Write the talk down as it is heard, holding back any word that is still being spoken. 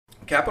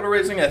capital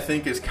raising, I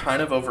think, is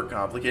kind of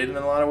overcomplicated in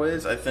a lot of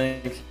ways. I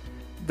think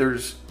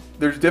there's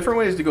different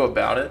ways to go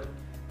about it.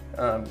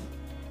 Um,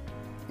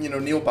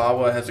 Neil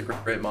Bawa has a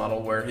great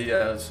model where he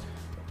has,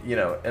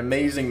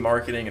 amazing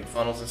marketing and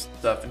funnels and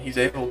stuff, and he's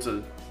able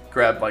to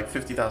grab like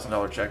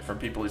 $50,000 check from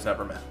people he's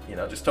never met.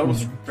 Just total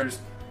strangers.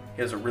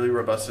 He has a really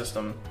robust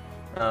system.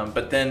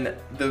 But then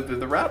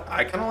the route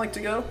I kind of like to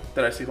go,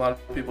 that I see a lot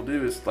of people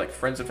do, is like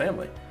friends and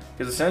family,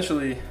 because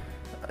essentially,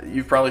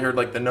 you've probably heard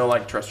like the know,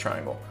 like, trust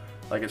triangle.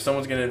 Like if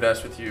someone's going to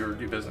invest with you or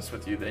do business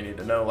with you, they need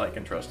to know, like,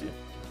 and trust you.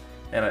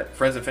 And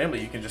friends and family,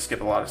 you can just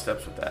skip a lot of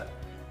steps with that.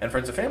 And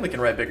friends and family can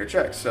write bigger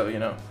checks. So,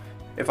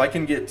 if I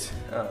can get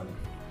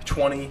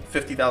 $20,000,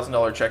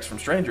 $50,000 checks from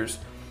strangers,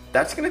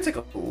 that's going to take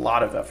a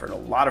lot of effort, a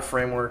lot of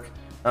framework,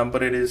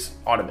 but it is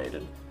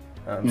automated.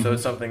 So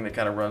it's something that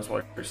kind of runs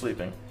while you're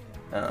sleeping.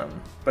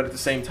 But at the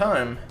same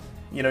time,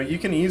 you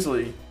can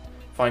easily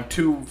find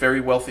two very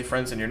wealthy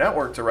friends in your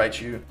network to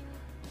write you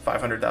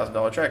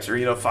 $500,000 checks,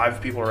 or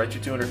 5 people to write you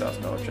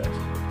 $200,000 checks.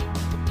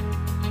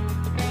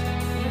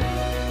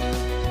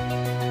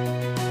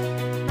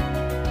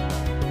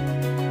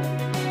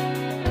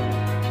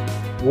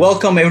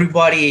 Welcome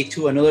everybody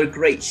to another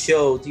great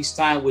show, this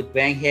time with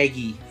Ben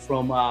Hagee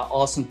from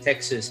Austin,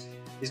 Texas.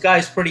 This guy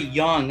is pretty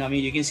young. I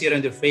mean, you can see it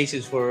on their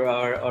faces for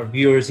our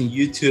viewers in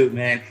YouTube,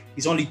 man.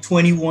 He's only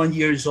 21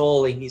 years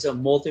old and he's a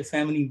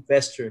multifamily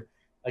investor.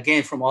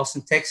 Again, from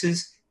Austin,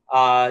 Texas.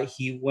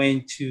 He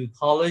went to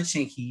college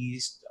and he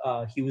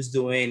was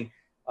doing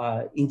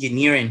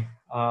engineering,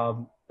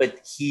 but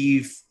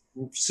he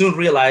soon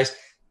realized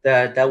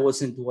that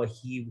wasn't what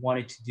he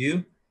wanted to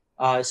do.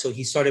 So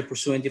he started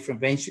pursuing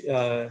different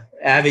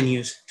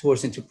avenues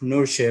towards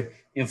entrepreneurship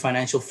and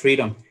financial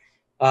freedom.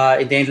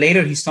 And then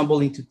later he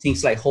stumbled into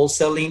things like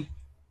wholesaling,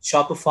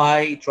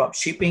 Shopify, drop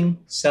shipping,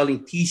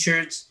 selling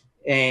t-shirts,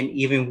 and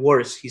even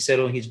worse, he said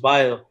on his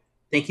bio,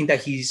 thinking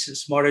that he's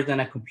smarter than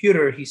a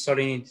computer, he's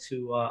starting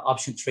into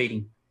option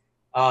trading.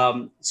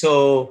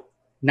 So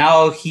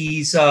now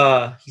he's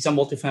a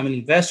multifamily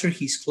investor.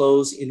 He's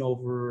closed in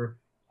over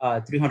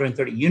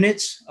 330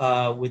 units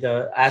with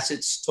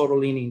assets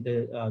totaling in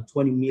the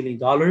 $20 million.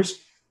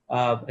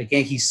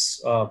 Again,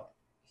 he's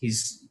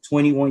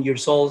 21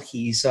 years old.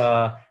 He's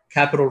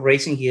capital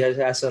raising. He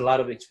has a lot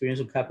of experience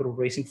with capital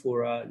raising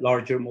for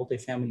larger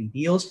multifamily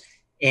deals.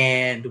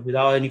 And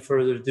without any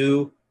further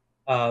ado,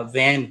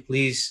 Van,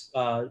 please,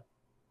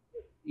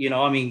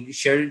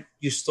 share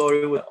your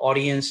story with the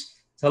audience.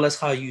 Tell us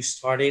how you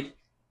started.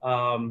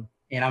 And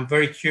I'm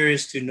very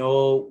curious to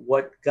know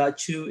what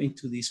got you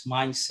into this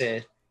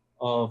mindset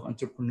of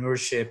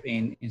entrepreneurship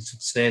and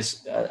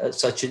success at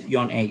such a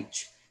young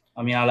age.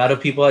 I mean, a lot of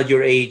people at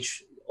your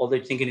age, all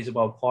they're thinking is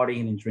about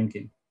partying and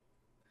drinking.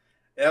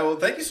 Yeah, well,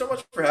 thank you so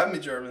much for having me,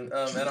 German.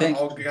 And Thank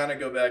I'll you. kind of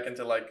go back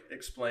into like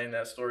explain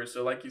that story.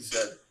 So, like you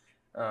said,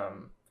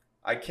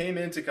 I came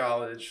into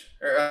college,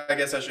 or I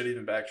guess I should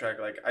even backtrack.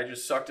 Like, I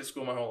just sucked at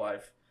school my whole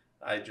life.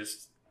 I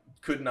just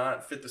could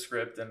not fit the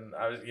script, and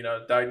I was,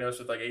 diagnosed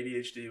with like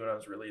ADHD when I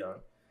was really young.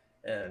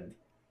 And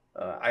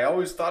I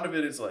always thought of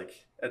it as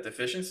like a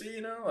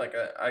deficiency, like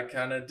I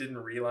kind of didn't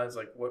realize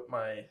like what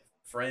my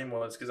frame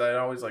was, because I'd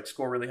always like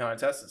score really high on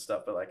tests and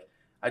stuff, but like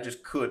I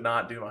just could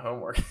not do my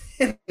homework.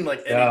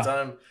 Like Yeah.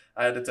 anytime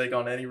I had to take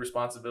on any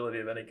responsibility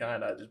of any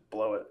kind, I just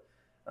blow it.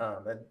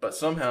 But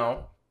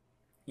somehow,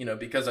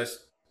 because I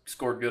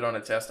scored good on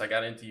a test, I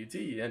got into UT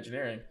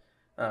engineering.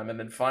 And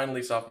then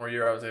finally, sophomore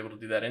year, I was able to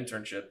do that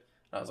internship.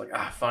 I was like,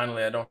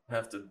 finally, I don't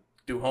have to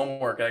do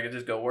homework. I could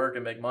just go work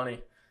and make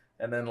money.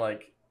 And then,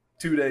 like,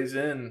 2 days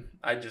in,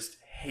 I just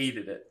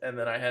hated it. And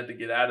then I had to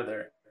get out of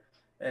there.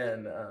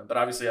 And, but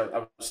obviously, I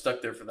was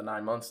stuck there for the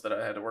 9 months that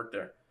I had to work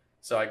there.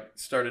 So I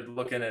started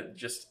looking at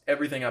just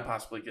everything I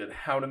possibly could,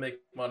 how to make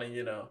money,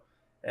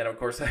 And of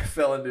course, I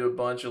fell into a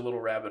bunch of little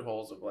rabbit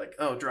holes of like,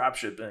 drop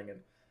shipping. And,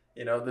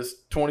 this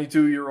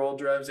 22-year-old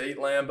drives 8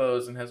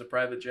 Lambos and has a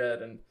private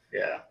jet. And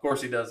Yeah. of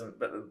course he doesn't,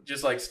 but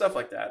just like stuff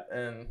like that.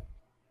 And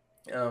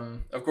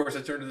of course,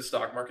 I turned to the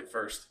stock market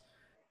first.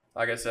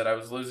 Like I said, I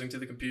was losing to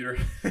the computer.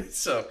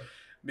 So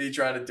me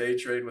trying to day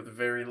trade with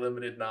very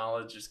limited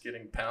knowledge, just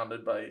getting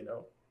pounded by,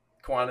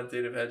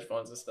 quantitative hedge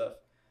funds and stuff.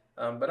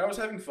 But I was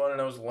having fun and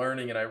I was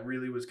learning, and I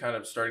really was kind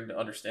of starting to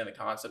understand the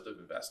concept of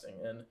investing.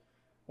 And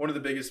one of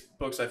the biggest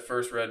books I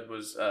first read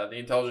was The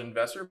Intelligent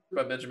Investor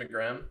by Benjamin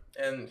Graham.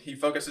 And he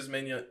focuses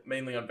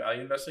mainly on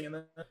value investing in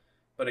that.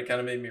 But it kind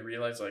of made me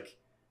realize, like,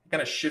 it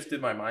kind of shifted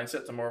my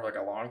mindset to more of like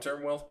a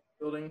long-term wealth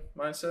building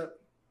mindset.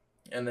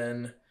 And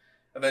then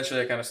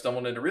eventually I kind of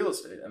stumbled into real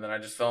estate. And then I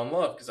just fell in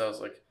love because I was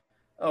like,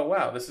 oh,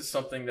 wow, this is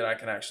something that I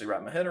can actually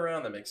wrap my head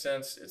around. That makes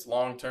sense. It's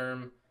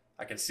long-term.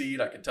 I can see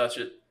it. I can touch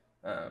it.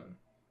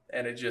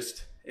 And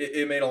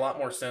it made a lot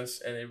more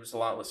sense, and it was a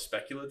lot less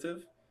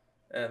speculative.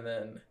 And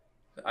then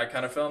I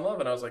kind of fell in love,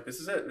 and I was like, this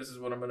is it. This is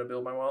what I'm going to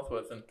build my wealth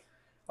with. And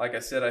like I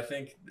said, I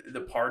think the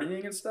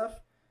partying and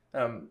stuff,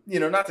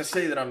 not to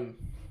say that I'm,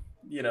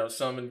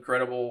 some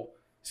incredible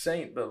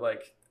saint, but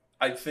like,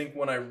 I think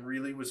when I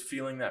really was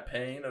feeling that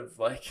pain of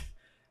like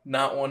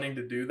not wanting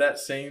to do that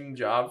same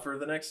job for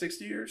the next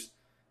 60 years,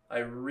 I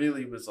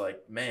really was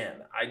like,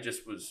 man, I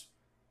just was,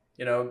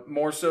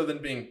 more so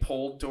than being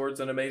pulled towards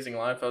an amazing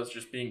life, I was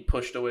just being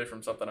pushed away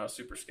from something I was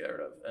super scared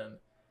of. And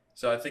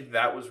so I think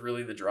that was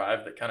really the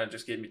drive that kind of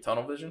just gave me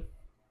tunnel vision.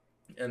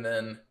 And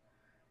then,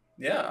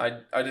 yeah,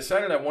 I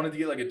decided I wanted to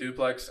get like a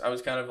duplex. I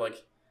was kind of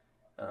like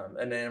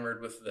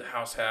enamored with the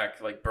house hack,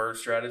 like BRRRR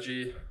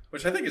strategy,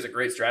 which I think is a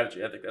great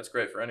strategy. I think that's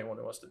great for anyone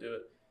who wants to do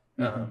it.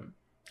 Mm-hmm.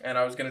 And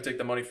I was going to take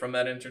the money from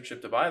that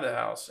internship to buy the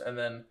house. And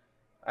then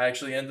I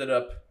actually ended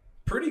up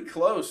pretty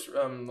close.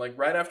 Like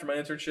right after my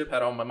internship,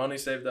 had all my money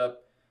saved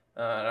up,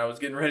 and I was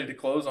getting ready to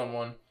close on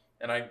one.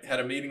 And I had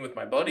a meeting with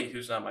my buddy,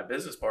 who's not my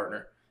business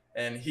partner,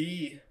 and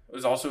he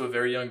was also a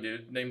very young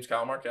dude. Name's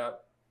Kyle Marcotte,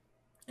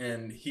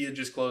 and he had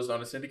just closed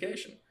on a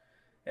syndication.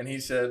 And he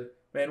said,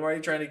 "Man, why are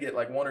you trying to get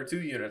like 1 or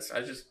 2 units?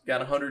 I just got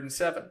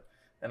 107."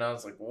 And I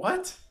was like,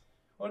 "What?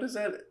 What is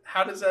that?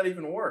 How does that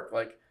even work?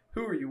 Like,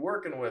 who are you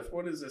working with?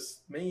 What does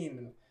this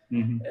mean?"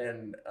 Mm-hmm.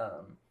 And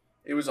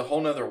it was a whole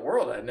nother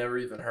world I'd never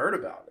even heard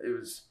about. It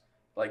was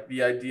like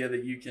the idea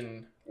that you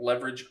can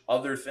leverage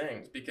other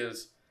things,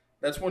 because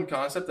that's one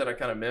concept that I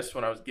kind of missed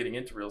when I was getting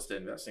into real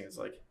estate investing, is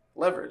like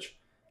leverage.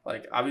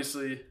 Like,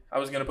 obviously I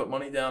was going to put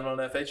money down on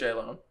an FHA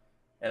loan,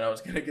 and I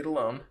was going to get a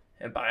loan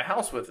and buy a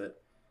house with it.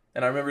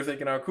 And I remember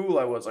thinking how cool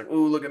I was, like, "Oh,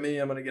 look at me,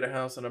 I'm going to get a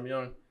house and I'm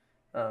young."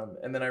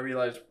 And then I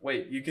realized,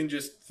 wait, you can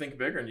just think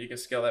bigger and you can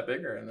scale that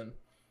bigger. And then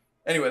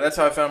anyway, that's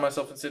how I found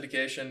myself in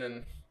syndication,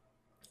 and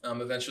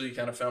eventually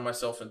kind of found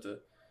myself into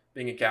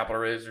being a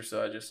capital raiser.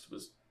 So I just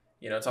was,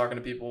 talking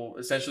to people,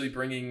 essentially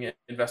bringing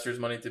investors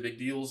money to big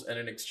deals, and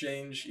in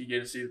exchange, you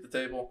get a seat at the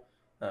table.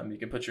 You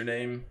can put your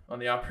name on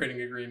the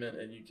operating agreement,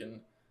 and you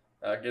can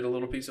get a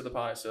little piece of the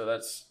pie. So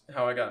that's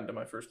how I got into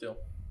my first deal.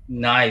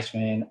 Nice,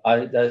 man.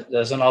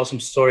 That's an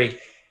awesome story.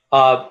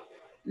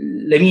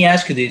 Let me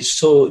ask you this.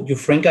 So your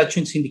friend got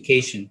you in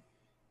syndication,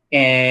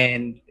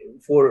 and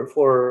for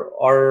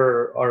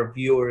our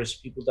viewers,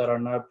 people that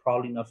are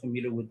probably not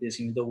familiar with this,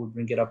 even though we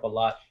bring it up a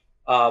lot,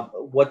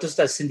 what does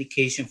that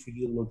syndication for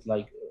you look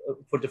like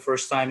for the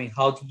first time, and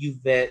how do you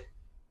vet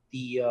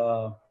the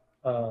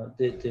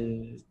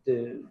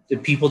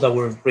people that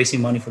were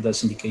raising money for that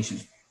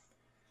syndication?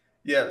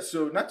 Yeah,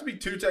 so not to be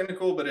too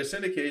technical, but a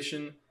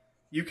syndication,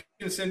 you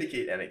can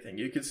syndicate anything.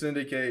 You can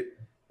syndicate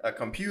a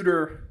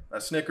computer, a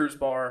Snickers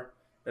bar,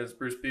 as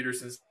Bruce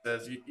Peterson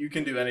says. You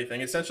can do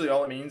anything. Essentially,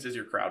 all it means is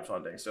you're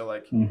crowdfunding. So,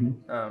 like,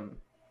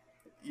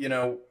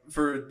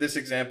 for this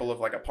example of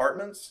like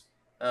apartments,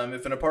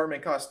 if an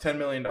apartment costs $10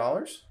 million,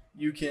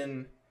 you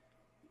can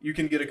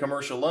get a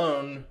commercial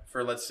loan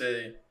for, let's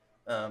say,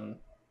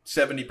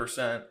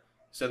 70%.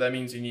 So that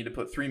means you need to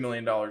put $3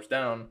 million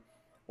down.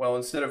 Well,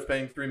 instead of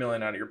paying $3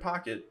 million out of your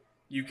pocket,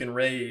 you can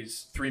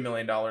raise $3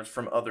 million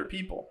from other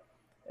people.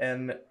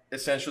 And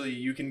essentially,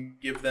 you can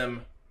give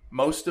them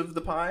most of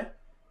the pie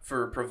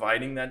for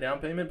providing that down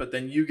payment, but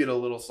then you get a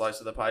little slice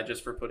of the pie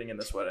just for putting in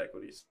the sweat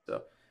equities.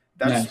 So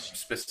that's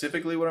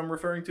specifically what I'm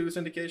referring to as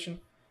syndication.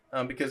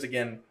 Because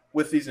again,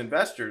 with these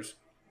investors,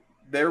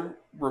 their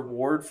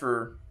reward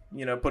for,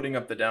 putting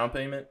up the down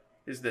payment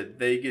is that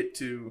they get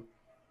to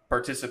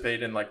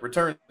participate in like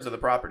returns of the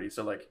property.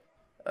 So like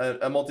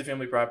a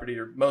multifamily property,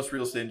 or most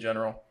real estate in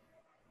general,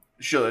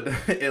 should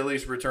at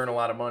least return a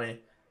lot of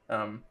money.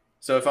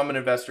 So if I'm an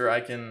investor,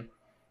 I can,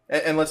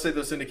 and let's say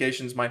those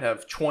syndications might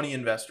have 20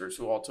 investors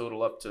who all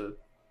total up to,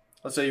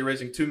 let's say you're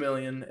raising $2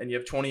 million and you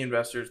have 20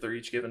 investors, they're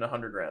each given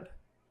 $100,000.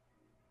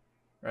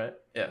 Right?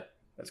 Yeah,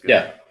 that's good.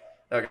 Yeah.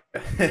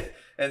 Okay.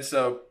 And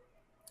so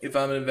if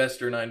I'm an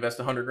investor and I invest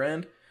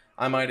 $100,000,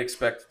 I might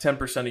expect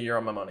 10% a year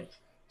on my money.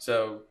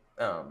 So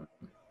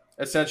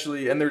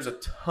essentially, and there's a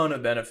ton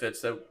of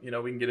benefits that we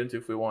can get into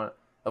if we want,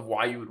 of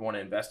why you would want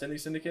to invest in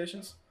these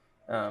syndications.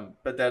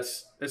 But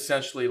that's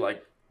essentially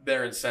like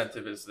their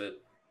incentive, is that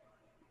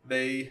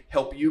they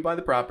help you buy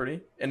the property,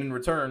 and in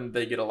return,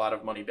 they get a lot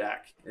of money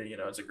back.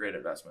 It's a great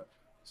investment.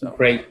 So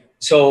great.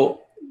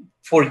 So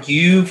for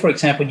you, for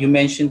example, you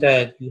mentioned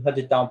that you had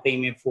the down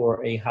payment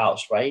for a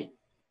house, right?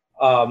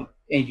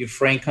 And your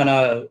friend kind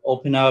of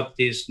opened up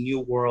this new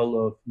world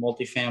of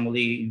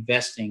multifamily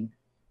investing,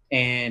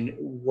 and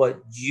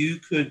what you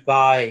could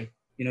buy,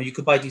 you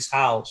could buy this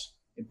house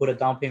and put a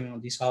down payment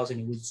on this house, and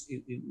it was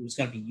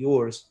going to be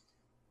yours.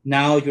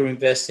 Now you're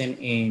investing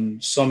in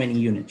so many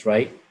units,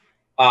 right?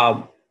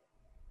 How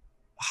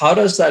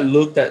does that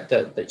look?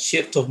 That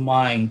shift of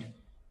mind,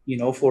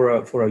 for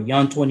a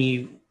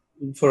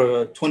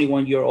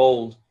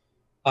 21-year-old,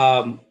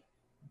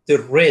 the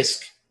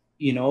risk,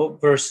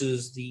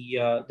 versus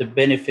the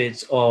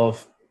benefits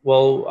of,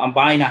 well, I'm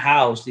buying a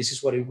house. This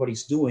is what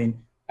everybody's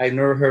doing. I've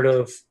never heard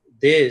of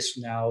this.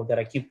 Now that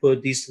I can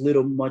put this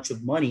little much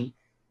of money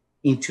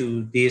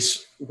into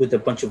this with a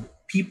bunch of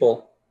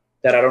people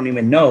that I don't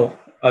even know.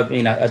 I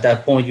mean, at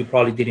that point, you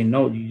probably didn't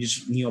know. You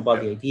just knew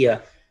about the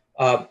idea.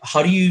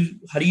 How do you?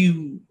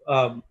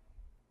 I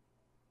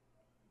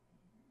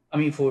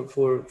mean,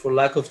 for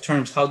lack of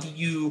terms, how do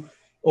you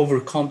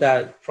overcome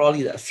that?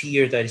 Probably that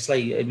fear that it's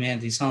like, man,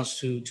 this sounds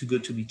too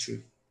good to be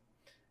true.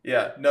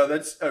 Yeah, no,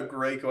 that's a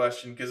great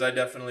question, because I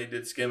definitely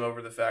did skim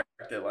over the fact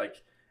that,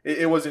 like,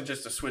 it wasn't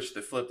just a switch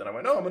that flipped and I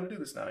went, oh, I'm going to do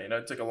this now. You know,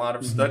 it took a lot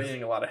of Hmm.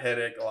 studying, a lot of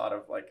headache, a lot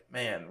of like,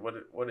 man,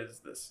 what is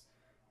this?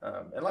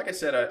 And like I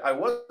said, I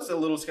was a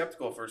little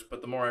skeptical at first,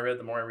 but the more I read,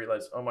 the more I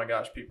realized, oh my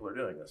gosh, people are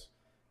doing this.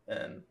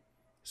 And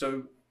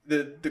so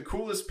the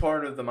coolest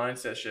part of the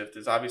mindset shift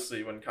is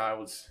obviously when Kyle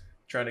was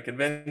trying to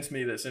convince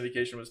me that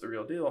syndication was the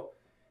real deal.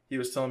 He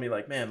was telling me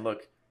like, man,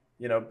 look,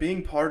 you know,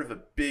 being part of a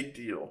big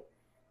deal,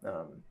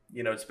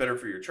 you know, it's better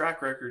for your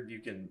track record. You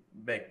can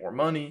make more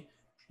money.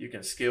 You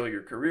can scale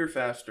your career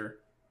faster,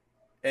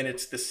 and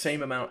it's the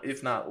same amount,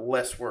 if not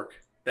less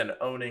work than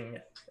owning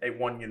a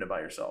one unit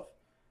by yourself.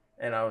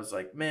 And I was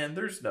like, man,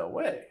 there's no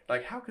way.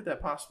 Like, how could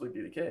that possibly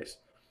be the case?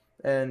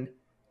 And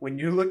when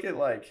you look at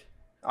like,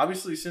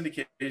 obviously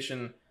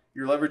syndication,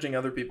 you're leveraging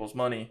other people's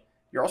money.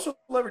 You're also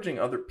leveraging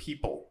other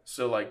people.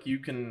 So like you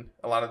can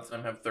a lot of the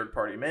time have third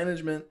party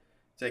management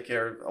take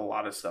care of a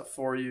lot of stuff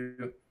for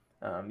you.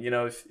 You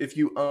know, if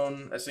you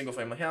own a single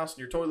family house and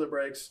your toilet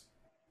breaks,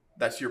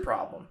 that's your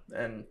problem.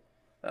 And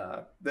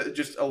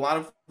just a lot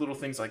of little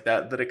things like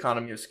that, that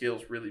economy of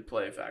scales really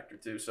play a factor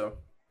too. So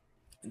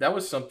that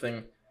was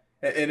something,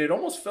 and it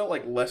almost felt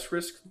like less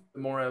risk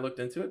the more I looked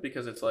into it,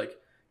 because it's like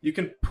you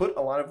can put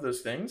a lot of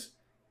those things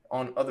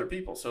on other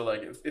people. So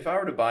like if I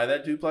were to buy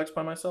that duplex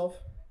by myself,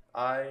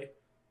 I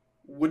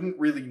wouldn't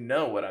really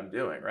know what I'm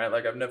doing, right?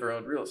 Like I've never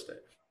owned real estate.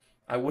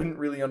 I wouldn't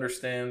really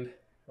understand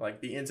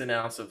like the ins and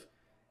outs of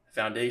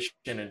foundation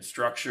and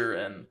structure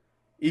and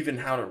even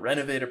how to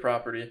renovate a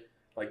property.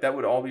 Like that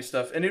would all be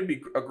stuff, and it'd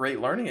be a great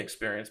learning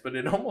experience, but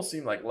it almost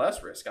seemed like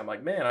less risk. I'm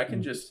like, man, I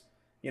can just,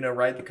 you know,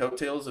 ride the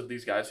coattails of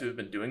these guys who have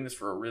been doing this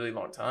for a really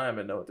long time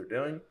and know what they're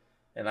doing,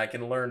 and I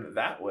can learn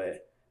that way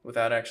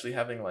without actually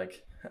having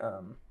like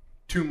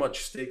too much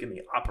stake in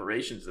the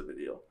operations of the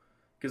deal.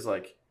 Because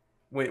like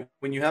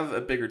when you have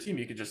a bigger team,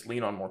 you can just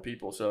lean on more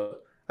people. So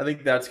I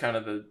think that's kind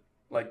of the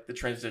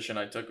transition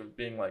I took of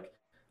being like,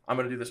 I'm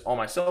gonna do this all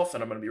myself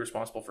and I'm gonna be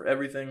responsible for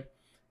everything,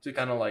 to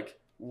kind of like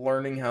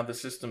learning how the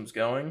system's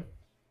going,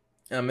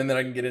 and then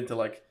I can get into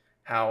like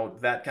how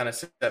that kind of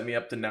set me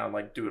up to now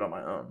like do it on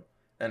my own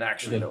and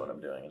actually Okay. know what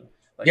I'm doing. And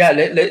like, Yeah,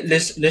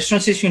 let's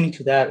transition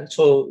into that.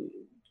 So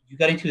you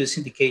got into the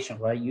syndication,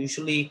 right?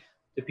 Usually,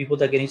 the people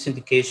that get into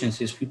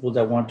syndications is people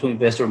that want to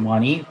invest their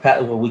money,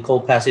 what we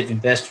call passive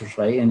investors,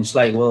 right? And it's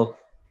like, well,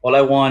 all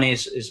I want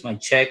is my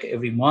check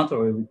every month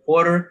or every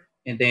quarter,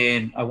 and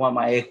then I want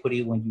my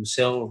equity when you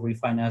sell or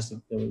refinance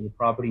the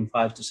property in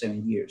 5 to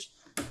 7 years.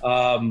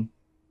 Um,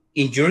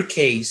 in your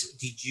case,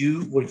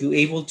 were you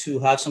able to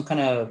have some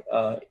kind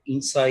of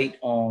insight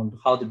on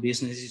how the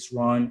business is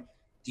run?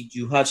 Did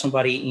you have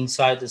somebody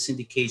inside the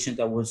syndication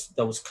that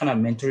was kind of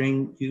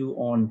mentoring you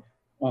on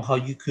how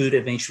you could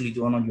eventually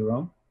do it on your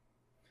own?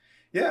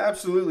 yeah,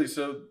 absolutely.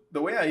 So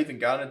the way I even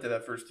got into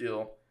that first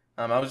deal,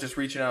 I was just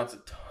reaching out to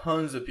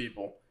tons of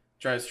people,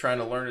 trying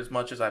to learn as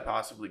much as I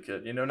possibly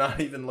could. You know, not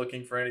even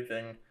looking for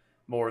anything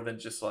more than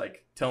just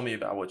like tell me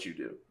about what you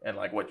do and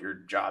like what your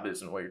job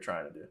is and what you're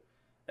trying to do.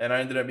 And I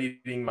ended up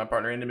meeting my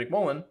partner Andy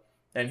McMullen,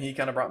 and he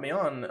kind of brought me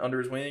on under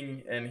his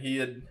wing. And he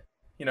had,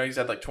 you know, he's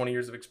had like 20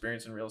 years of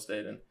experience in real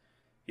estate, and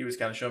he was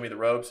kind of showing me the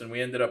ropes. And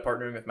we ended up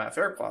partnering with Matt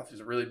Faircloth, who's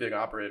a really big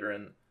operator,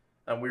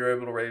 and we were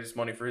able to raise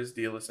money for his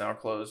deal. It's now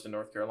closed in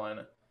North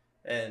Carolina,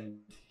 and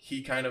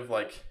he kind of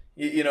like,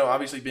 you know,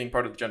 obviously being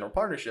part of the general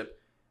partnership,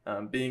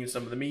 being in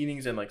some of the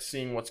meetings and like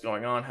seeing what's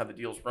going on, how the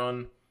deals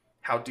run,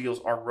 how deals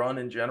are run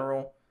in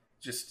general,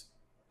 just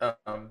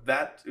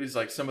that is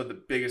like some of the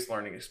biggest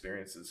learning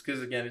experiences.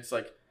 Because again, it's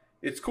like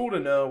it's cool to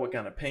know what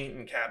kind of paint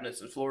and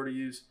cabinets and floor to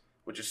use,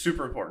 which is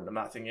super important. I'm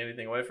not taking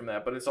anything away from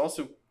that, but it's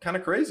also kind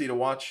of crazy to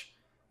watch,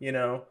 you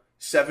know,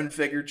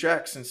 7-figure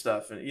checks and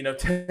stuff, and you know,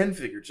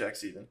 10-figure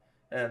checks even,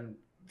 and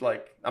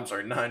like I'm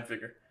sorry,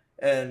 9-figure,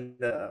 and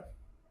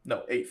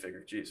no,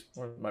 8-figure. Jeez,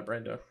 what's my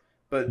brain doing?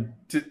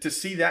 But to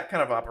see that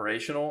kind of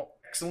operational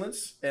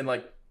excellence, and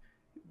like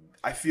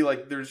I feel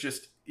like there's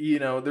just, you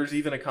know, there's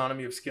even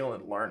economy of skill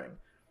in learning.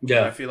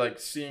 And I Yeah. feel like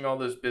seeing all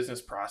those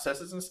business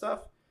processes and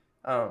stuff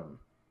um,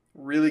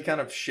 really kind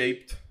of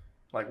shaped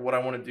like what I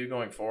want to do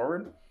going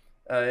forward.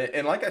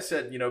 And like I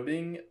said, you know,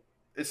 being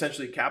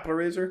essentially a capital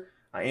raiser,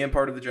 I am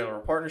part of the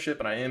general partnership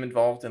and I am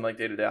involved in like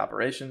day to day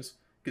operations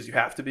because you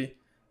have to be.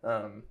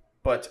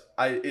 But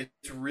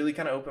it's really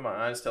kind of opened my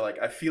eyes to like,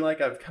 I feel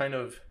like I've kind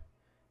of,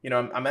 you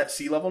know, I'm at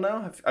sea level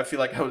now. I feel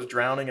like I was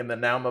drowning and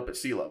then now I'm up at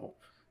sea level.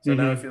 So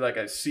now I Hmm. feel like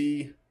I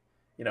see,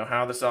 you know,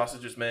 how the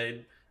sausage is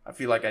made. I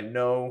feel like I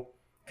know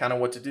kind of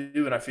what to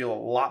do, and I feel a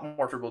lot more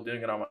comfortable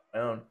doing it on my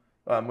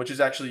own, which is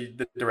actually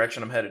the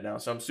direction I'm headed now.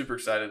 So I'm super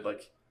excited.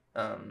 Like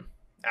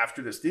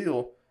after this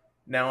deal,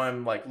 now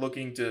I'm like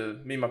looking to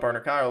me and my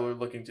partner Kyle are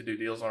looking to do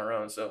deals on our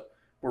own. So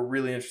we're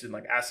really interested in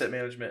like asset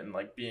management and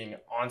like being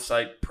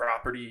on-site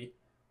property,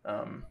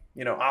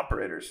 you know,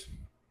 operators.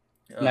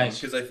 Nice.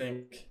 Because I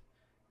think,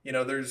 you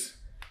know, there's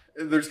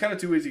kind of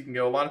two ways you can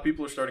go. A lot of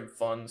people are starting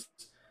funds,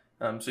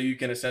 so you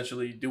can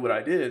essentially do what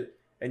I did,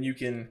 and you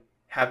can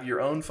have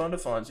your own fund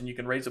of funds, and you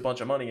can raise a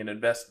bunch of money and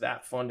invest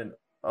that fund in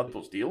other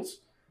people's deals.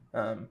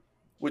 Um,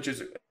 which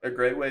is a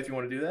great way if you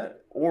want to do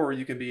that. Or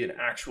you can be an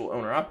actual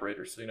owner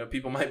operator. So,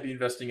 people might be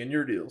investing in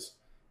your deals.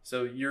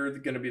 So you're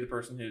going to be the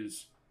person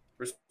who's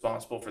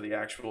responsible for the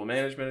actual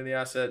management of the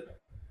asset,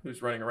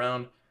 who's running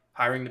around,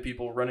 hiring the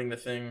people, running the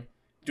thing,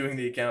 doing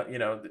the account,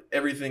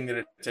 everything that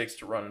it takes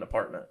to run an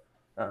apartment.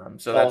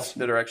 So that's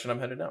the direction I'm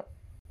headed now.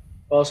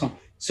 Awesome.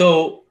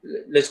 So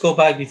let's go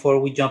back before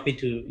we jump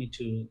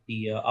into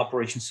the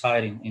operation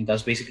side, and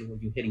that's basically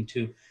what you're hitting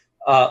to.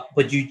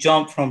 But you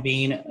jump from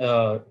being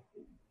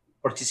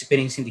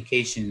participating in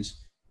syndications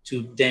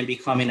to then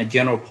becoming a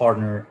general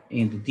partner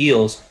in the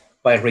deals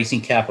by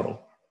raising capital.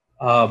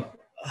 Um,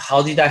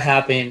 how did that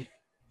happen?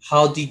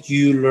 How did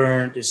you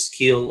learn the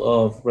skill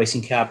of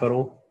raising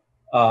capital?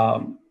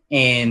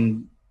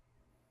 And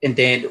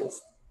then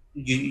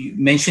you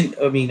mentioned,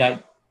 I mean,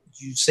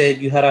 you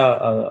said you had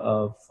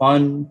a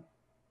fund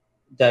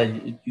that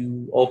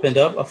you opened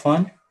up a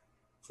fund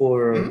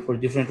for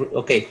different.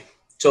 Okay,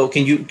 so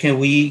can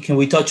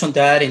we touch on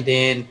that, and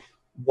then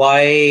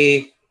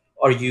why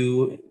are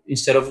you,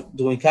 instead of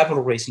doing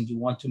capital raising, you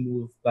want to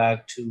move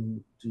back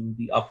to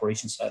the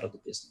operation side of the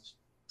business?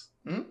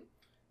 Mm-hmm.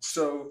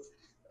 So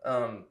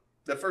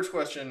the first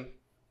question,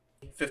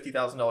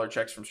 $50,000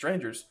 checks from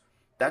strangers,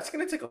 that's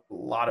going to take a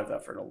lot of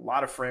effort, a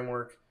lot of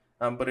framework,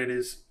 but it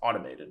is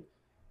automated.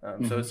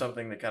 So it's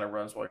something that kind of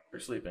runs while you're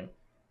sleeping.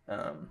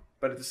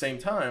 But at the same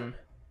time,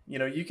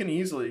 you can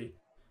easily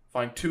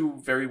find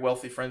two very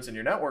wealthy friends in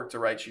your network to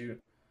write you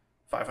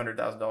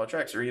 $500,000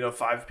 checks, or,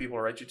 5 people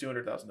to write you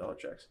 $200,000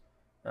 checks.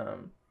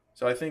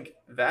 So I think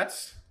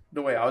that's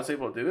the way I was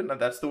able to do it. And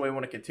that's the way I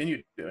want to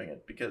continue doing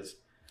it, because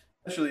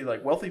especially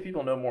like wealthy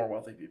people know more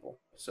wealthy people.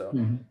 So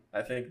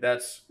I think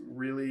that's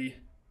really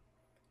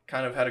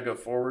kind of how to go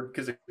forward.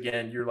 Because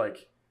again, you're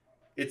like,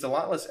 it's a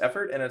lot less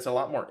effort and it's a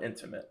lot more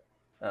intimate.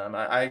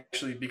 I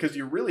actually, because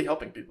you're really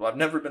helping people. I've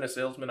never been a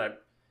salesman. I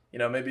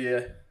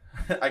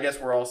guess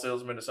we're all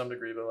salesmen to some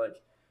degree, but like,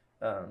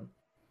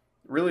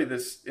 really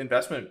this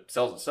investment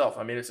sells itself.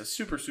 I mean, it's a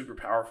super, super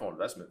powerful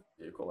investment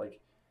vehicle. Like,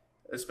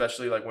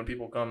 especially like when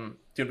people come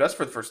to invest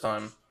for the first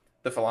time,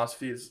 the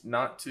philosophy is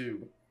not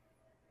to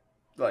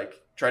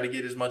like try to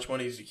get as much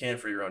money as you can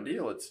for your own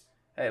deal. It's,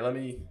 hey, let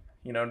me,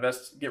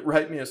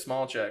 write me a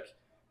small check.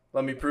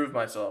 Let me prove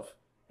myself,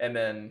 and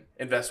then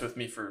invest with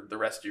me for the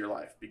rest of your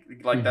life.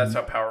 Like that's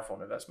how powerful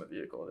an investment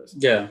vehicle it is.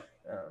 Yeah.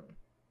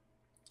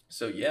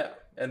 So yeah.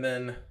 And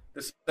then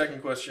the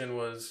second question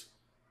was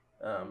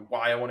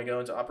why I want to go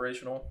into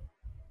operational.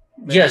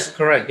 Yes,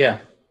 correct. Yeah.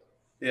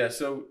 Yeah.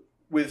 So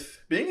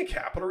with being a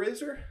capital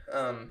raiser,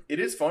 it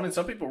is fun, and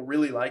some people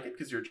really like it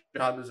because your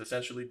job is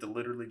essentially to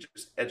literally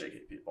just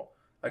educate people.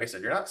 Like I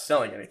said, you're not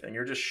selling anything.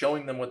 You're just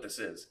showing them what this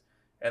is.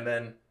 And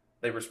then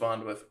they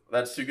respond with,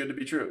 that's too good to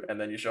be true. And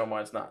then you show them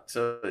why it's not.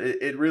 So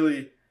it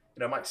really,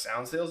 it might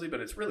sound salesy, but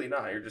it's really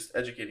not. You're just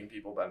educating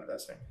people about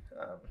investing.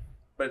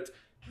 But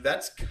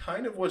that's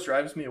kind of what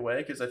drives me away,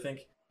 because I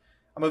think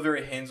I'm a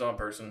very hands-on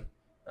person.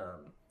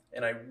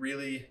 And I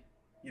really,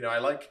 I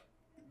like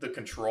the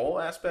control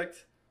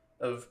aspect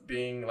of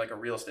being like a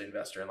real estate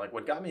investor. And like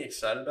what got me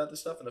excited about this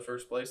stuff in the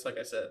first place, like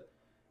I said,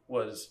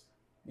 was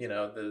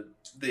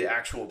the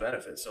actual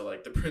benefits. So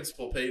like the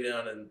principal pay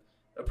down and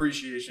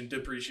appreciation,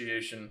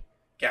 depreciation,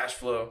 cash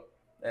flow.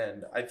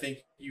 And I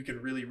think you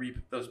can really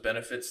reap those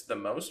benefits the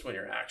most when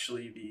you're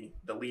actually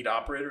the lead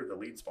operator, the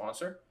lead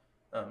sponsor.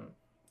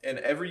 And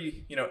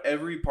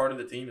every part of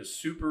the team is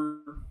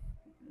super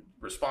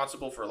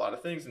responsible for a lot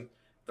of things, and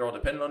they're all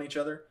dependent on each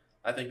other.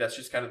 I think that's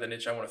just kind of the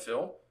niche I want to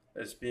fill,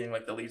 as being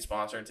like the lead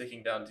sponsor and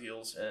taking down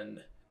deals and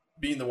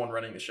being the one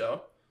running the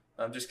show.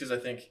 Just because I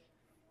think,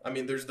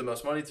 there's the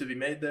most money to be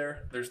made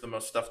there. There's the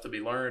most stuff to be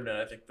learned, and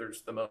I think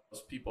there's the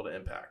most people to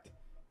impact.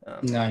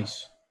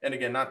 Nice. And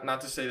again,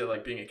 not to say that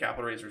like being a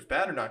capital raiser is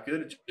bad or not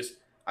good. It's just,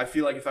 I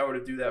feel like if I were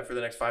to do that for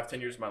the next 5-10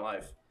 years of my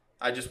life,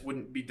 I just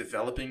wouldn't be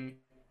developing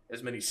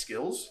as many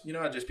skills.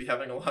 I'd just be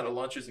having a lot of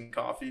lunches and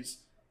coffees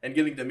and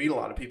getting to meet a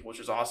lot of people, which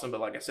is awesome.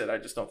 But like I said, I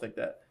just don't think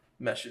that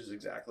meshes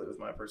exactly with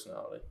my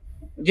personality.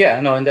 Yeah,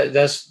 no, and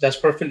that's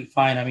perfectly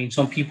fine.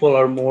 Some people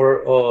are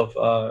more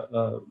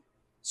of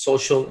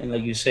social, and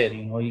like you said,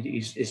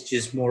 it's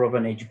just more of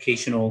an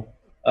educational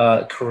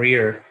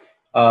career.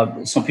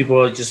 Some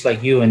people are just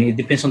like you, and it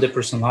depends on their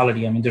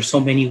personality. There's so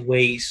many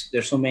ways,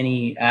 there's so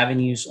many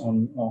avenues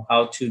on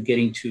how to get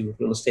into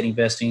real estate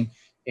investing,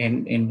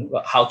 and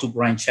how to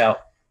branch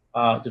out.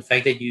 The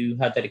fact that you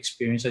had that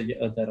experience at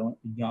that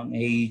young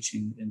age,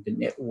 and the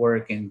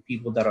network and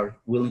people that are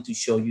willing to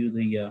show you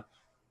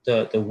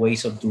the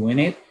ways of doing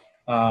it,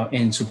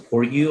 and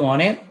support you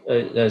on it,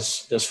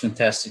 that's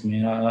fantastic,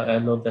 man. I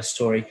love that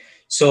story.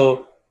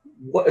 So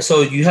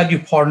you have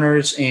your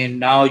partners, and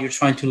now you're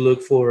trying to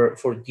look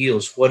for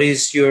deals. What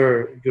is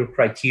your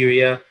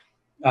criteria?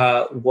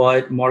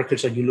 What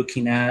markets are you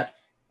looking at?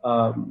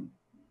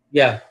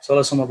 Yeah, tell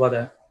us some about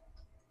that.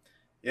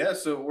 Yeah,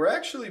 so we're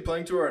actually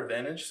playing to our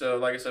advantage. So,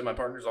 like I said, my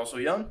partner's also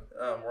young.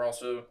 We're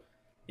also,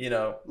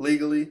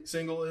 legally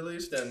single at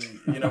least, and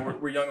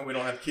we're young and we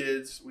don't have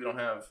kids. We don't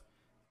have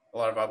a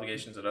lot of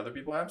obligations that other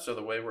people have. So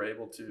the way we're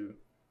able to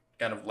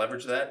kind of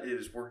leverage that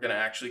is we're going to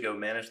actually go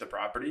manage the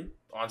property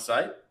on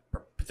site,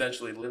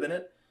 potentially live in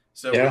it.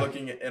 So we're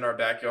looking in our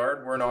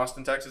backyard. We're in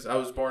Austin, Texas. I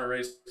was born and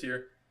raised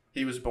here.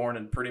 He was born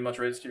and pretty much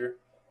raised here.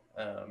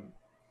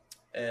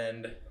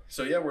 And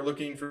so, yeah, we're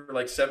looking for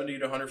like 70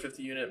 to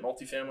 150 unit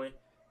multifamily,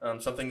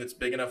 something that's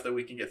big enough that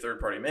we can get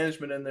third-party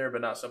management in there,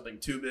 but not something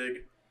too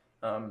big.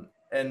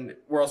 And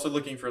we're also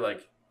looking for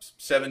like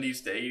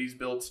 70s to 80s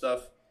build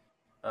stuff,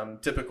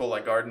 typical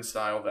like garden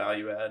style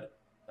value add,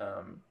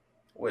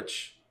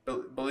 which,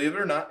 believe it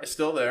or not, is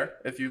still there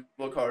if you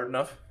look hard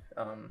enough.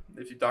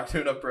 If you talk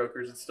to enough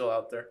brokers, it's still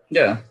out there.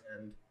 Yeah.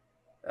 And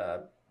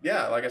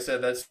yeah, like I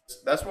said,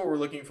 that's what we're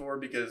looking for,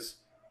 because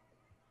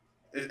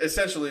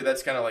essentially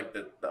that's kind of like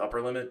the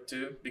upper limit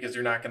too, because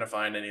you're not going to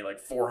find any like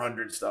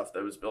 400 stuff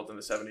that was built in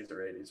the 70s or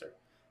 80s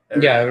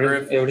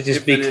it would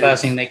just be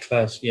class in next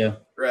class. Yeah.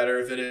 Right. Or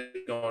if it is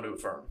going to a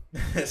firm.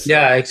 So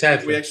yeah,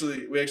 exactly.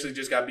 We actually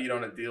just got beat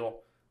on a deal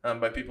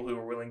by people who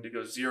were willing to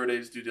go 0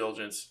 days due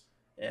diligence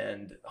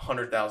and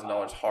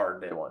 $100,000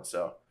 hard day one.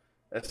 So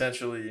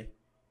essentially,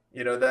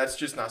 you know, that's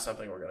just not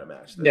something we're going to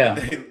match.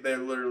 They're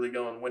literally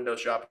going window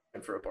shopping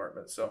for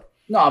apartments. So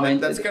no, I mean,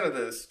 that's kind of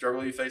the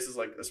struggle you face as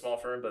like a small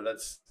firm, but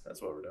that's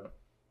what we're doing.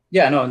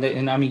 Yeah, no,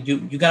 and I mean,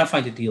 you gotta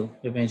find the deal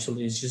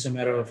eventually. It's just a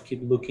matter of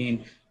keep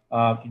looking.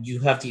 You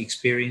have the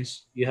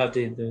experience, you have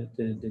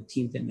the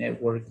team, the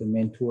network, the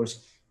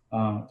mentors.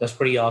 That's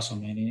pretty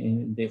awesome, man.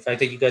 And the fact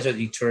that you guys are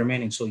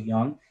determined and so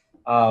young.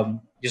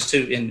 Just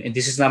to, and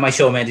this is not my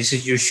show, man. This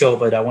is your show,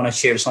 but I want to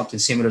share something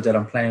similar that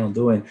I'm planning on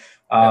doing.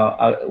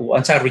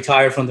 Once I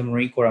retire from the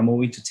Marine Corps, I'm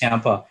moving to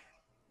Tampa,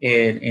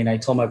 and I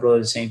told my brother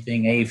the same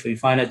thing. Hey, if we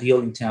find a deal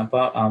in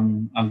Tampa,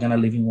 I'm gonna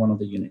live in one of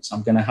the units.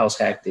 I'm gonna house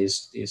hack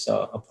this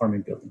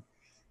apartment building.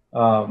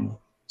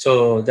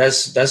 So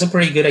that's a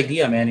pretty good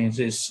idea, man.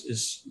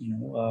 It's you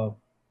know,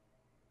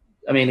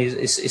 I mean,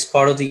 it's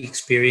part of the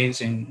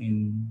experience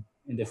and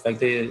the fact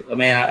that, I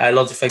mean, I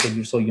love the fact that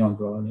you're so young,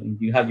 bro, and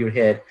you have your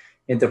head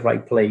in the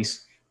right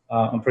place.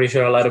 I'm pretty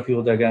sure a lot of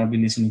people that are gonna be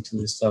listening to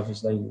this stuff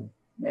is like,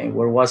 man,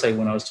 where was I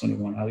when I was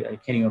 21? I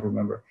can't even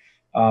remember.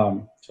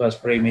 So that's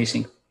pretty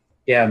amazing.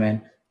 Yeah,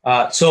 man.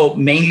 So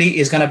mainly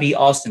it's gonna be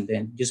Austin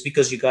then, just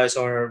because you guys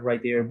are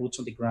right there, boots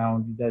on the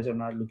ground. You guys are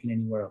not looking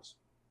anywhere else.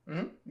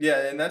 Mm-hmm.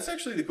 Yeah, and that's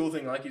actually the cool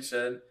thing. Like you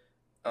said,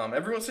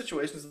 everyone's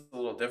situation is a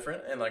little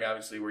different, and like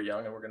obviously we're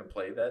young and we're gonna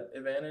play that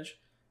advantage.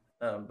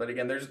 But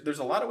again, there's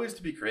a lot of ways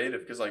to be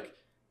creative, because like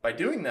by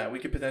doing that, we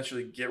could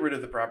potentially get rid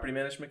of the property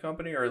management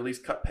company or at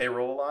least cut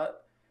payroll a lot.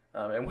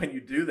 And when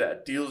you do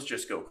that, deals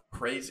just go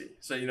crazy.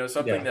 So, you know,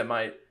 something that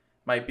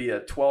might be a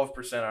 12%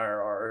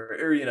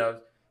 IRR or, you know,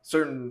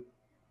 certain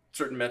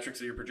metrics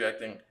that you're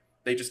projecting,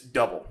 they just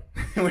double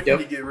when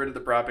you get rid of the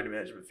property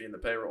management fee and the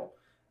payroll.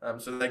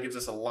 So that gives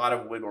us a lot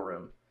of wiggle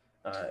room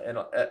and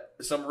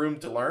some room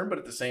to learn. But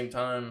at the same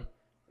time,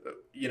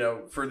 you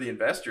know, for the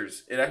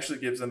investors, it actually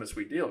gives them a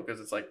sweet deal,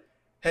 because it's like,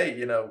 hey,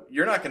 you know,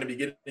 you're not going to be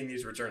getting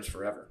these returns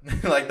forever.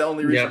 Like the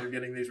only reason you're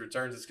getting these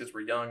returns is because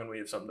we're young and we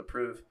have something to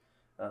prove.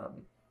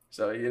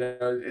 So, you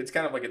know, it's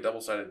kind of like a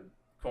double-sided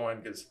coin,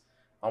 because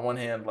on one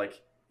hand,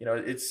 like, you know,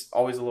 it's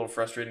always a little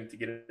frustrating to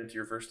get into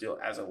your first deal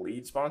as a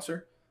lead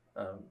sponsor.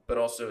 But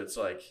also it's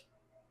like,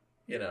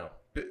 you know,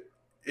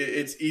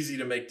 it's easy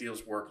to make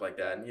deals work like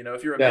that. And, you know,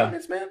 if you're a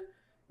maintenance man,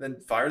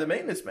 then fire the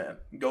maintenance man.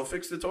 Go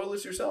fix the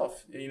toilets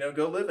yourself. You know,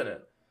 go live in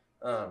it.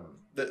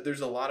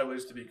 There's a lot of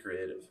ways to be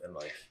creative, and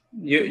like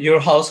you're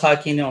house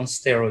hacking on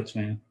steroids,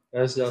 man.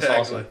 That's exactly.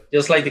 Awesome.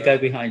 Just like the guy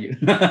behind you.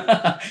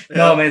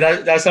 No, man,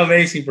 that's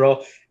amazing,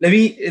 bro. Let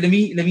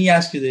me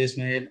ask you this,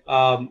 man.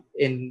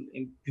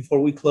 And before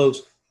we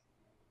close,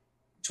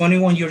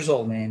 21 years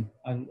old, man.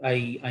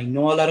 I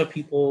know a lot of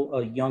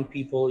people, young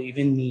people,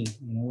 even me.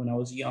 You know, when I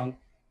was young,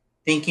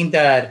 thinking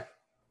that,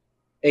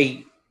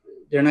 hey,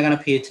 they're not gonna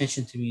pay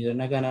attention to me. They're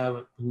not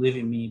gonna believe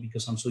in me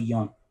because I'm so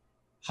young.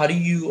 How do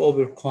you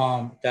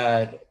overcome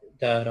that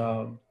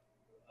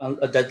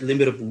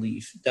limited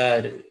belief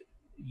that,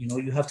 you know,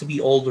 you have to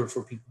be older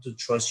for people to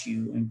trust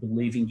you and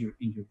believe in your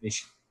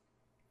vision?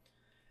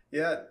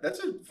 Yeah,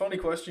 that's a funny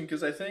question,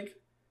 because I think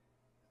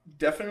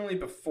definitely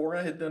before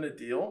I had done a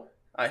deal,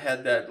 I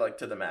had that like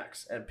to the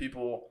max, and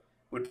people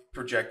would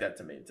project that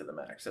to me to the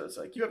max. So it's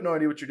like, you have no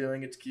idea what you're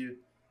doing. It's cute,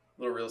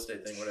 little real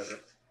estate thing, whatever.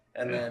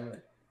 And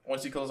then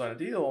once you close on a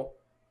deal,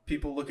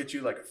 people look at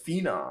you like a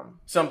phenom.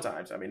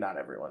 Sometimes, I mean, not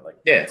everyone.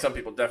 Like, some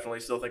people definitely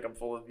still think I'm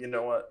full of, you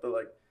know what, but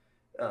like,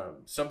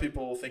 some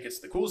people think it's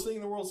the coolest thing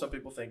in the world. Some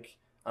people think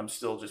I'm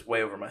still just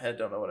way over my head,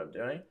 don't know what I'm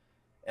doing.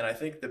 And I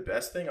think the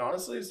best thing,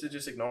 honestly, is to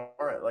just ignore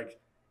it. Like,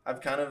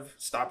 I've kind of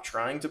stopped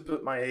trying to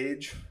put my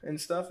age and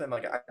stuff, and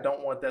like, I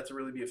don't want that to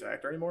really be a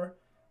factor anymore.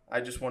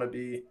 I just want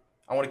to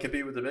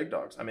compete with the big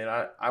dogs. I mean,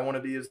 I want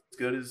to be as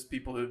good as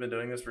people who've been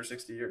doing this for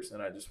 60 years,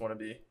 and I just want to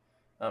be,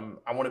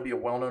 I want to be a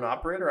well-known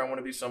operator. I want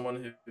to be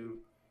someone who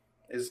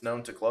is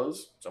known to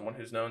close, someone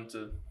who's known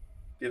to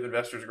give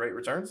investors great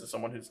returns, and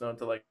someone who's known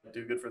to like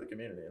do good for the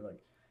community. And like,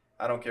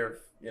 I don't care if,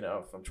 you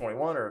know, if I'm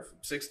 21 or if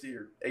I'm 60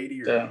 or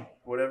 80 or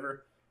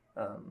whatever.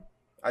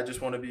 I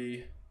just want to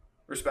be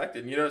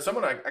respected. You know,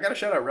 someone I got to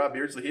shout out Rob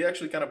Beardsley. He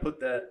actually kind of put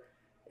that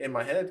in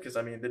my head because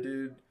I mean the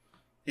dude,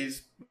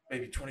 he's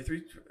maybe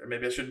 23, or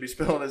maybe I shouldn't be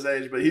spilling his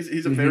age, but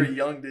he's a very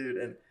young dude,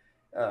 and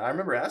I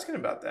remember asking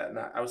him about that, and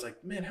I was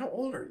like, man, how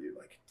old are you,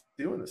 like,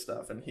 doing this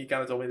stuff? And he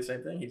kind of told me the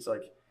same thing. He's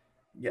like,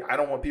 yeah, I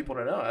don't want people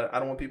to know. I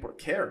don't want people to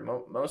care.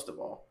 Most of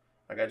all,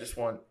 like, I just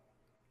want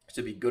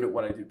to be good at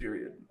what I do.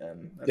 Period.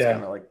 And that's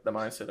kind of like the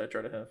mindset I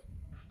try to have.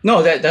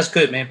 No, that's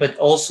good, man. But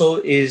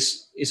also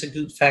is a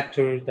good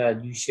factor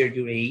that you share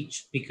your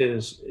age,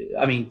 because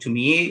I mean, to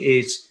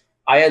me,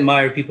 I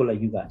admire people like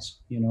you guys.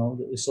 You know,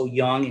 so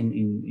young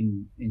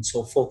and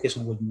so focused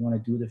on what you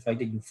want to do. The fact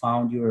that you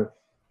found your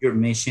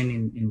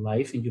mission in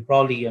life, and you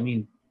probably, I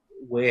mean,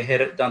 way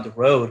ahead down the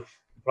road,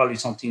 probably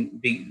something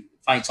big,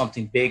 find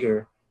something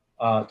bigger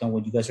than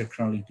what you guys are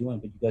currently doing.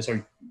 But you guys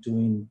are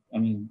doing, I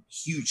mean,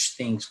 huge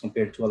things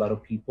compared to a lot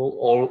of people,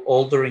 all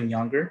older and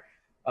younger.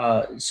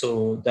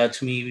 So that,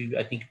 to me,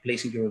 I think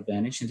plays in your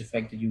advantage, and the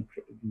fact that you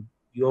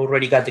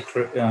already got the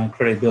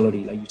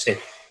credibility, like you said,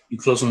 you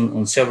close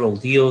on several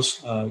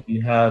deals,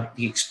 you have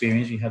the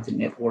experience, you have the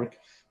network,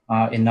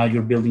 and now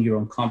you're building your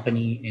own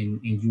company,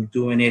 and you're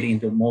doing it in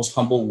the most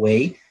humble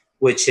way,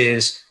 which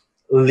is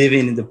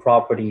living in the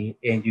property,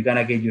 and you're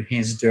gonna get your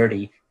hands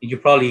dirty. And you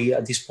probably,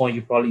 at this point,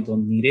 you probably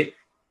don't need it,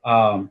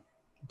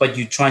 but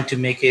you're trying to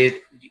make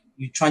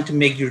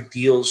your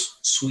deals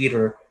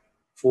sweeter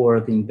for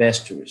the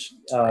investors,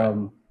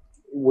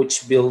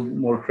 which build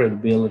more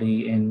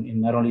credibility,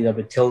 and not only that,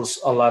 but tells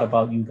a lot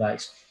about you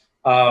guys.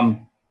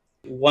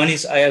 One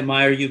is, I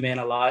admire you, man,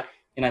 a lot,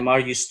 and I admire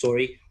your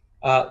story.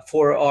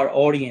 For our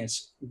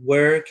audience,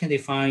 where can they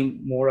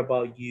find more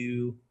about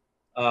you?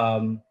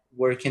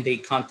 Where can they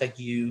contact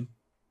you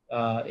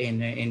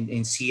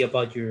and see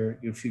about your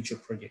future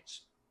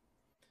projects?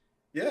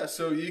 Yeah,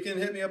 so you can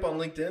hit me up on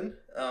LinkedIn.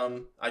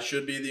 I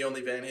should be the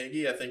only Van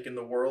Hagee, I think, in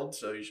the world,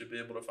 so you should be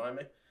able to find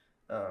me.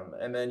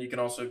 And then you can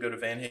also go to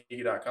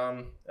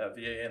vanhagee.com,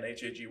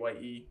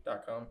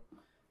 vanhagye.com.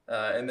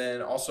 And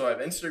then also I have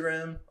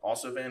Instagram,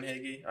 also Van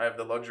Hagee. I have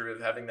the luxury of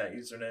having that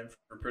username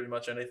for pretty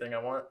much anything I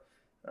want.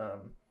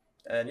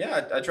 And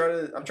yeah, I'm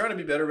trying to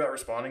be better about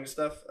responding to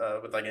stuff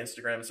with like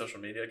Instagram and social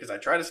media, because I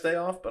try to stay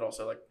off, but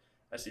also like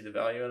I see the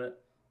value in it.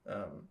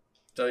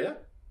 So yeah.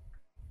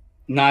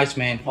 Nice,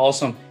 man.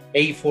 Awesome.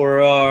 Hey,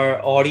 for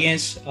our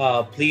audience,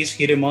 please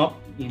hit him up.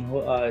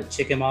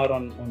 Check him out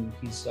on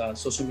his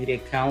social media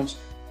accounts.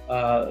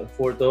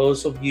 For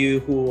those of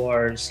you who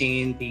are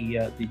seeing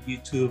the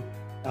YouTube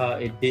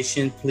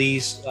edition,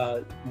 please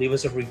leave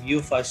us a review,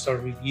 5-star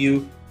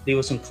review. Leave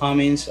us some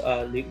comments.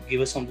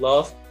 Give us some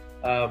love.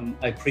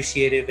 I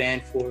appreciate it,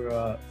 Van,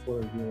 for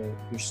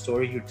your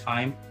story, your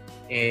time,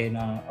 and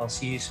I'll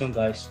see you soon,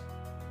 guys.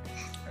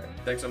 All right.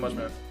 Thanks so much,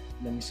 man.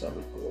 Let me start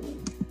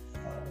recording.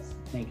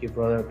 Thank you,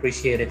 brother.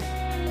 Appreciate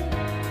it.